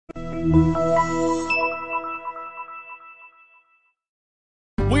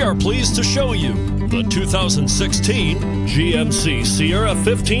We are pleased to show you the 2016 GMC Sierra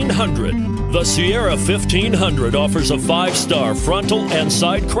 1500. The Sierra 1500 offers a 5-star frontal and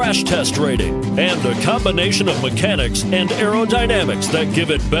side crash test rating and a combination of mechanics and aerodynamics that give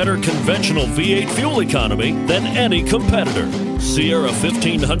it better conventional V8 fuel economy than any competitor. Sierra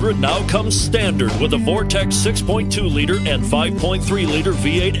 1500 now comes standard with a Vortex 6.2-liter and 5.3-liter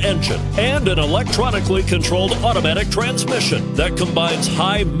V8 engine and an electronically controlled automatic transmission that combines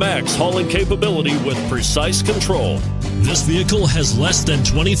high max hauling capability with precise control. This vehicle has less than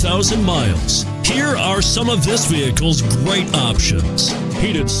 20,000 miles. Here are some of this vehicle's great options: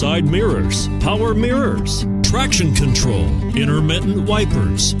 heated side mirrors, power mirrors, traction control, intermittent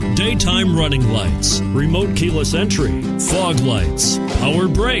wipers, daytime running lights, remote keyless entry, fog lights, power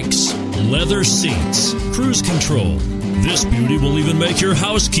brakes, leather seats, cruise control. This beauty will even make your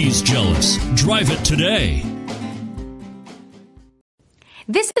house keys jealous. Drive it today.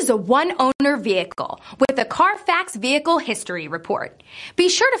 This is a one-owner vehicle with a Carfax Vehicle History Report. Be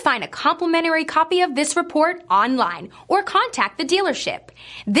sure to find a complimentary copy of this report online or contact the dealership.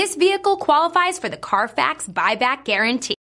 This vehicle qualifies for the Carfax Buyback Guarantee.